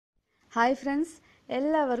Hi friends,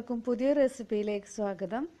 എല്ലാവർക്കും പുതിയ റെസിപ്പിയിലേക്ക്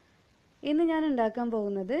സ്വാഗതം. ഇന്ന് ഞാൻ ഉണ്ടാക്കാൻ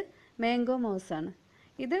പോകുന്നത് മാംഗോ മൗസാണ്.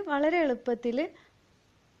 ഇത് വളരെ എളുപ്പത്തിൽ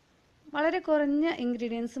വളരെ കുറഞ്ഞ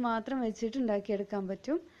ഇൻഗ്രീഡിയൻസ് മാത്രം വെച്ചിട്ട് ഉണ്ടാക്കിയെടുക്കാൻ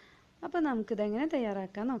പറ്റും. അപ്പോൾ നമുക്കിതെങ്ങനെ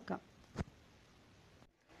തയ്യാറാക്കാൻ നോക്കാം.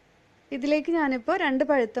 ഇതിലേക്ക് ഞാനിപ്പോൾ 2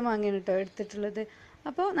 പഴുത്ത മാങ്ങയാണ് കേട്ടോ എടുത്തിട്ടുള്ളത്.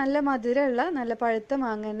 അപ്പോൾ നല്ല മധുരമുള്ള നല്ല പഴുത്ത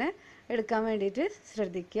മാങ്ങ തന്നെ എടുക്കാൻ വേണ്ടിയിട്ട്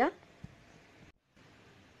ശ്രദ്ധിക്കുക.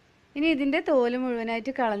 ഇനി ഇതിൻ്റെ തോല്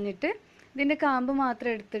മുഴുവനായിട്ട് കളഞ്ഞിട്ട് ഇതിൻ്റെ കാമ്പ് മാത്രം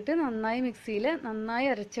എടുത്തിട്ട് നന്നായി മിക്സിയിൽ നന്നായി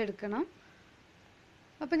അരച്ചെടുക്കണം.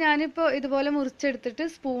 അപ്പോൾ ഞാനിപ്പോൾ ഇതുപോലെ മുറിച്ചെടുത്തിട്ട്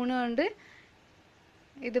സ്പൂണ് കൊണ്ട്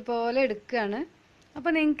ഇതുപോലെ എടുക്കുകയാണ്.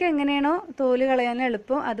 അപ്പോൾ നിങ്ങൾക്ക് എങ്ങനെയാണോ തോല് കളയാൻ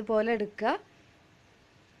എളുപ്പം അതുപോലെ എടുക്കുക.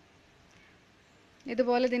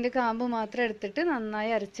 ഇതുപോലെ ഇതിൻ്റെ കാമ്പ് മാത്രം എടുത്തിട്ട്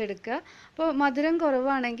നന്നായി അരച്ചെടുക്കുക. അപ്പോൾ മധുരം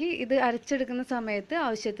കുറവാണെങ്കിൽ ഇത് അരച്ചെടുക്കുന്ന സമയത്ത്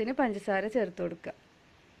ആവശ്യത്തിന് പഞ്ചസാര ചേർത്ത് കൊടുക്കുക.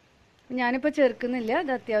 ഞാനിപ്പോൾ ചേർക്കുന്നില്ല, ഇത്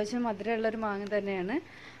അത്യാവശ്യം മധുരമുള്ളൊരു മാങ്ങ തന്നെയാണ്.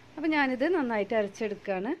 അപ്പോൾ ഞാനിത് നന്നായിട്ട്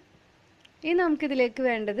അരച്ചെടുക്കുകയാണ്. ഇനി നമുക്കിതിലേക്ക്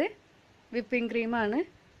വേണ്ടത് വിപ്പിംഗ് ക്രീമാണ്.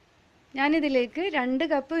 ഞാനിതിലേക്ക് 2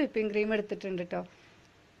 കപ്പ് വിപ്പിംഗ് ക്രീം എടുത്തിട്ടുണ്ട് കേട്ടോ.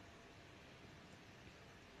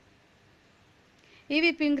 ഈ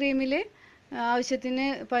വിപ്പിംഗ് ക്രീമിൽ ആവശ്യത്തിന്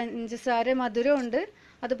പഞ്ചസാര മധുരമുണ്ട്,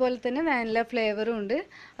 അതുപോലെ തന്നെ വാനില ഫ്ലേവറും ഉണ്ട്.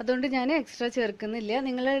 അതുകൊണ്ട് ഞാൻ എക്സ്ട്രാ ചേർക്കുന്നില്ല.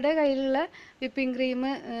 നിങ്ങളുടെ കയ്യിലുള്ള വിപ്പിംഗ് ക്രീം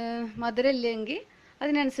മധുരം ഇല്ലെങ്കിൽ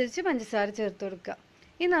അതിനനുസരിച്ച് പഞ്ചസാര ചേർത്ത് കൊടുക്കുക.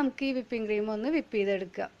 ഇനി നമുക്ക് ഈ വിപ്പിംഗ് ക്രീം ഒന്ന് വിപ്പ്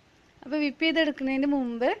ചെയ്തെടുക്കുക. അപ്പോൾ വിപ്പ് ചെയ്തെടുക്കുന്നതിന്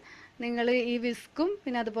മുമ്പ് നിങ്ങൾ ഈ വിസ്കും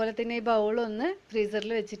പിന്നെ അതുപോലെ തന്നെ ഈ ബൗളൊന്ന്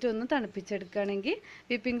ഫ്രീസറിൽ വെച്ചിട്ട് ഒന്ന് തണുപ്പിച്ചെടുക്കുകയാണെങ്കിൽ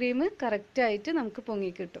വിപ്പിംഗ് ക്രീം കറക്റ്റായിട്ട് നമുക്ക്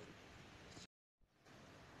പൊങ്ങിക്കിട്ടും.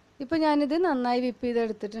 ഇപ്പോൾ ഞാനിത് നന്നായി വിപ്പ്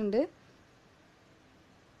ചെയ്തെടുത്തിട്ടുണ്ട്.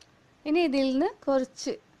 ഇനി ഇതിൽ നിന്ന്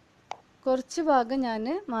കുറച്ച് ഭാഗം ഞാൻ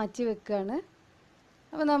മാറ്റി വെക്കുകയാണ്.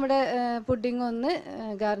 അപ്പോൾ നമ്മുടെ പുഡിംഗ് ഒന്ന്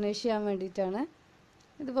ഗാർണിഷ് ചെയ്യാൻ വേണ്ടിയിട്ടാണ്.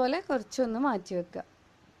 ഇതുപോലെ കുറച്ചൊന്ന് മാറ്റി വെക്കുക.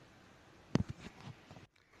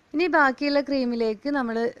 ഇനി ബാക്കിയുള്ള ക്രീമിലേക്ക്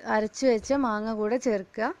നമ്മൾ അരച്ചു വെച്ച മാങ്ങ കൂടെ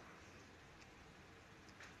ചേർക്കുക.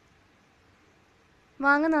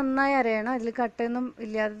 മാങ്ങ നന്നായി അരയണം, അതിൽ കട്ടയൊന്നും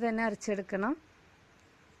ഇല്ലാതെ തന്നെ അരച്ചെടുക്കണം.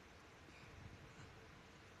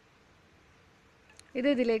 ഇത്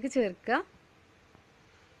ഇതിലേക്ക് ചേർക്കുക.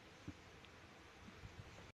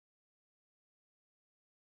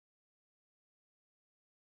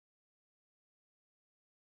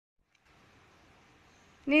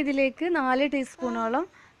 ഇനി ഇതിലേക്ക് 4 ടീസ്പൂണോളം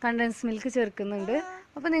കണ്ടൻസ് മിൽക്ക് ചേർക്കുന്നുണ്ട്.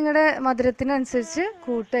 അപ്പോൾ നിങ്ങളുടെ മധുരത്തിനനുസരിച്ച്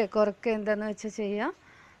കൂട്ടുക കുറയ്ക്കുക എന്താണെന്ന് വെച്ചാൽ ചെയ്യാം.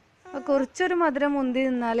 കുറച്ചൊരു മധുരം മുന്തി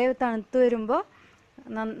നിന്നാലേ തണുത്ത് വരുമ്പോൾ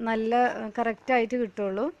നല്ല കറക്റ്റായിട്ട്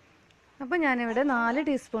കിട്ടുള്ളൂ. അപ്പോൾ ഞാനിവിടെ 4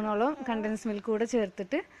 ടീസ്പൂണോളം കണ്ടൻസ് മിൽക്ക് കൂടെ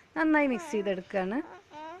ചേർത്തിട്ട് നന്നായി മിക്സ് ചെയ്തെടുക്കുകയാണ്.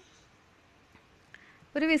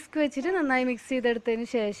 ഒരു വിസ്ക് വെച്ചിട്ട് നന്നായി മിക്സ് ചെയ്തെടുത്തതിന്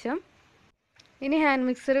ശേഷം ഇനി ഹാൻഡ്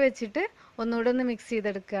മിക്സർ വെച്ചിട്ട് ഒന്നുകൂടെ ഒന്ന് മിക്സ്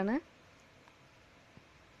ചെയ്തെടുക്കുകയാണ്.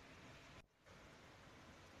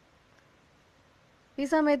 ഈ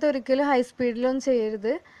സമയത്ത് ഒരിക്കലും ഹൈ സ്പീഡിലൊന്നും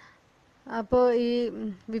ചെയ്യരുത്. അപ്പോൾ ഈ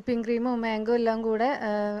വിപ്പിംഗ് ക്രീമും മാംഗോ എല്ലാം കൂടെ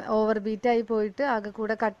ഓവർ ബീറ്റായി പോയിട്ട് ആകെ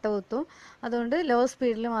കൂടെ കട്ട കുത്തും. അതുകൊണ്ട് ലോ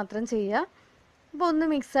സ്പീഡിൽ മാത്രം ചെയ്യുക. അപ്പോൾ ഒന്ന്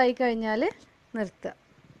മിക്സായി കഴിഞ്ഞാൽ നിർത്തുക.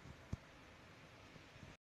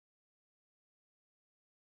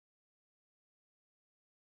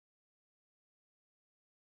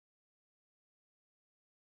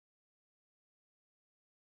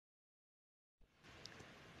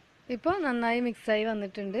 ഇപ്പോൾ നന്നായി മിക്സായി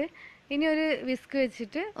വന്നിട്ടുണ്ട്. ഇനി ഒരു വിസ്ക്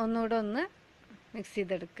വെച്ചിട്ട് ഒന്നുകൂടെ ഒന്ന് മിക്സ്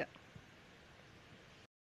ചെയ്തെടുക്കുക.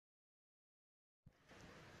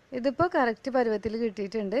 ഇതിപ്പോൾ കറക്റ്റ് പരുവത്തിൽ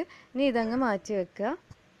കിട്ടിയിട്ടുണ്ട്. ഇനി ഇതങ്ങ് മാറ്റി വെക്കുക.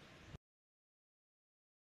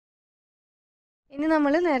 ഇനി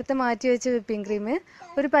നമ്മൾ നേരത്തെ മാറ്റി വെച്ച വിപ്പിംഗ് ക്രീം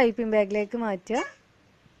ഒരു പൈപ്പിംഗ് ബാഗിലേക്ക് മാറ്റുക.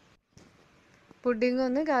 പുഡിംഗ്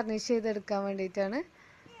ഒന്ന് ഗാർണിഷ് ചെയ്തെടുക്കാൻ വേണ്ടിയിട്ടാണ്.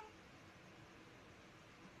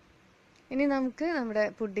 ഇനി നമുക്ക് നമ്മുടെ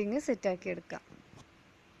പുഡിംഗ് സെറ്റാക്കി എടുക്കാം.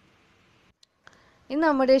 ഇനി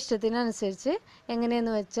നമ്മുടെ ഇഷ്ടത്തിനനുസരിച്ച്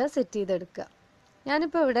എങ്ങനെയെന്ന് വെച്ചാൽ സെറ്റ് ചെയ്തെടുക്കുക.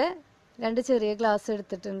 ഞാനിപ്പോൾ ഇവിടെ 2 ചെറിയ ഗ്ലാസ്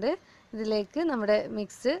എടുത്തിട്ടുണ്ട്. ഇതിലേക്ക് നമ്മുടെ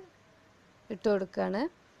മിക്സ് ഇട്ട് കൊടുക്കുകയാണ്.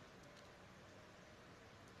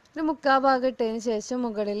 ഒരു 3/4 ഭാഗം ഇട്ടതിന് ശേഷം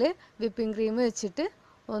മുകളിൽ വിപ്പിംഗ് ക്രീം വെച്ചിട്ട്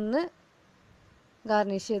ഒന്ന്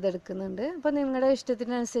ഗാർണിഷ് ചെയ്തെടുക്കുന്നുണ്ട്. അപ്പോൾ നിങ്ങളുടെ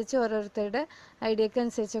ഇഷ്ടത്തിനനുസരിച്ച് ഓരോരുത്തരുടെ ഐഡിയക്ക്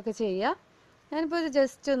അനുസരിച്ചൊക്കെ ചെയ്യുക. ഞാനിപ്പോൾ ഒരു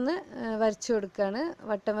ജസ്റ്റ് ഒന്ന് വരച്ചു കൊടുക്കുകയാണ്,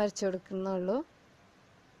 വട്ടം വരച്ചു കൊടുക്കുന്നുള്ളൂ.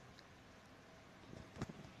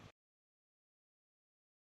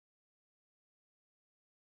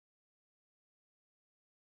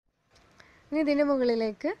 ഇനി ഇതിൻ്റെ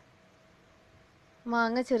മുകളിലേക്ക്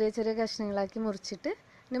മാങ്ങ ചെറിയ ചെറിയ കഷ്ണങ്ങളാക്കി മുറിച്ചിട്ട്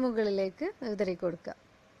ഇതിന് മുകളിലേക്ക് വിതറി കൊടുക്കുക.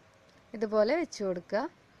 ഇതുപോലെ വെച്ച് കൊടുക്കുക.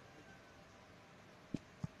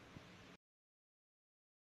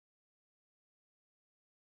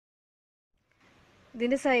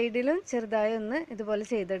 ഇതിൻ്റെ സൈഡിലും ചെറുതായി ഒന്ന് ഇതുപോലെ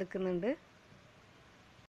ചെയ്തെടുക്കുന്നുണ്ട്.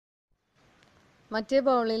 മറ്റേ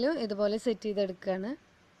ബൗളിലും ഇതുപോലെ സെറ്റ് ചെയ്തെടുക്കുകയാണ്.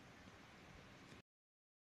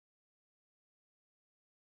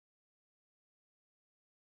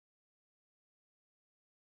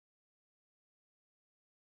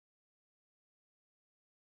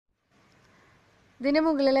 ഇതിൻ്റെ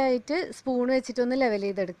മുകളിലായിട്ട് സ്പൂൺ വെച്ചിട്ടൊന്ന് ലെവൽ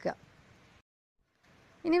ചെയ്തെടുക്കുക.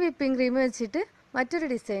 ഇനി വിപ്പിംഗ് ക്രീം വെച്ചിട്ട് മറ്റൊരു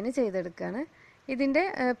ഡിസൈൻ ചെയ്തെടുക്കുകയാണ്. ഇതിൻ്റെ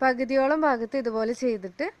പകുതിയോളം ഭാഗത്ത് ഇതുപോലെ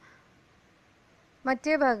ചെയ്തിട്ട്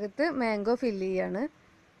മറ്റേ ഭാഗത്ത് മാംഗോ ഫില്ല് ചെയ്യാണ്.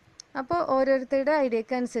 അപ്പോൾ ഓരോരുത്തരുടെ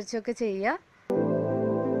ഐഡിയക്ക് അനുസരിച്ചൊക്കെ ചെയ്യുക.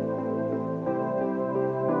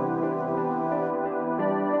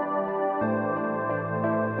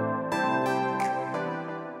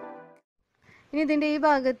 ഇനി ഇതിൻ്റെ ഈ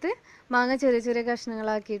ഭാഗത്ത് മാങ്ങ ചെറിയ ചെറിയ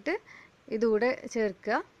കഷ്ണങ്ങളാക്കിയിട്ട് ഇതുകൂടെ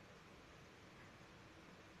ചേർക്കുക.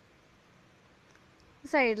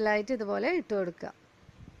 സൈഡിലായിട്ട് ഇതുപോലെ ഇട്ട് കൊടുക്കുക.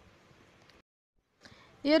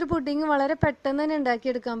 ഈ ഒരു പുഡിങ് വളരെ പെട്ടെന്ന് തന്നെ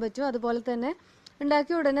ഉണ്ടാക്കിയെടുക്കാൻ പറ്റും. അതുപോലെ തന്നെ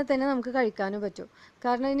ഉണ്ടാക്കിയ ഉടനെ തന്നെ നമുക്ക് കഴിക്കാനും പറ്റും.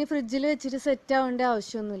 കാരണം ഇനി ഫ്രിഡ്ജിൽ വെച്ചിട്ട് സെറ്റ് ആവേണ്ട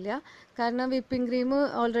ആവശ്യമൊന്നുമില്ല. കാരണം വിപ്പിംഗ് ക്രീം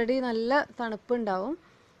ഓൾറെഡി നല്ല തണുപ്പുണ്ടാവും.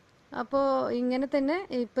 അപ്പോൾ ഇങ്ങനെ തന്നെ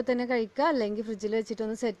ഇപ്പം തന്നെ കഴിക്കുക, അല്ലെങ്കിൽ ഫ്രിഡ്ജിൽ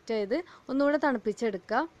വെച്ചിട്ടൊന്ന് സെറ്റ് ചെയ്ത് ഒന്നുകൂടെ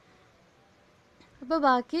തണുപ്പിച്ചെടുക്കുക. അപ്പോൾ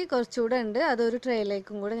ബാക്കി കുറച്ചുകൂടെ ഉണ്ട്, അതൊരു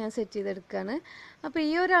ട്രേയിലേക്കും കൂടെ ഞാൻ സെറ്റ് ചെയ്തെടുക്കുകയാണ്. അപ്പോൾ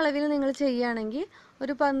ഈ ഒരു അളവിൽ നിങ്ങൾ ചെയ്യുകയാണെങ്കിൽ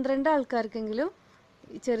ഒരു 12 ആൾക്കാർക്കെങ്കിലും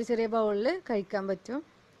ചെറിയ ചെറിയ ബൗളിൽ കഴിക്കാൻ പറ്റും.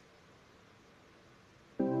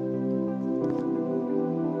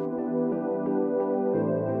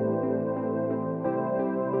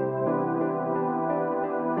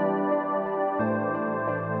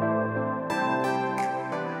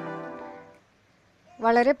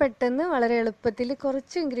 വളരെ പെട്ടെന്ന് വളരെ എളുപ്പത്തിൽ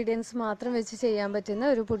കുറച്ച് ഇൻഗ്രീഡിയൻസ് മാത്രം വെച്ച് ചെയ്യാൻ പറ്റുന്ന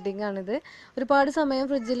ഒരു പുഡിങ്ങാണിത്. ഒരുപാട് സമയം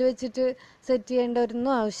ഫ്രിഡ്ജിൽ വെച്ചിട്ട് സെറ്റ് ചെയ്യേണ്ട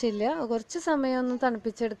ഒന്നും ആവശ്യമില്ല. കുറച്ച് സമയം ഒന്ന്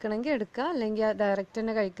തണുപ്പിച്ചെടുക്കണമെങ്കിൽ എടുക്കുക, അല്ലെങ്കിൽ ഡയറക്റ്റ്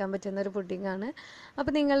തന്നെ കഴിക്കാൻ പറ്റുന്ന ഒരു പുഡിങ്ങാണ്.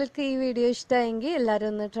 അപ്പോൾ നിങ്ങൾക്ക് ഈ വീഡിയോ ഇഷ്ടമായെങ്കിൽ എല്ലാവരും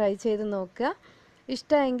ഒന്ന് ട്രൈ ചെയ്ത് നോക്കുക.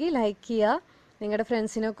 ഇഷ്ടമായെങ്കിൽ ലൈക്ക് ചെയ്യുക, നിങ്ങളുടെ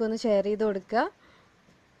ഫ്രണ്ട്സിനൊക്കെ ഒന്ന് ഷെയർ ചെയ്ത് കൊടുക്കുക.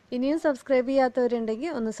 ഇനിയും സബ്സ്ക്രൈബ്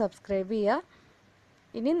ചെയ്യാത്തവരുണ്ടെങ്കിൽ ഒന്ന് സബ്സ്ക്രൈബ് ചെയ്യുക.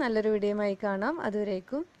 ഇനി നല്ലൊരു വീഡിയോയുമായി കാണാം.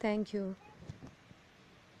 അതുവരേക്കും താങ്ക് യു.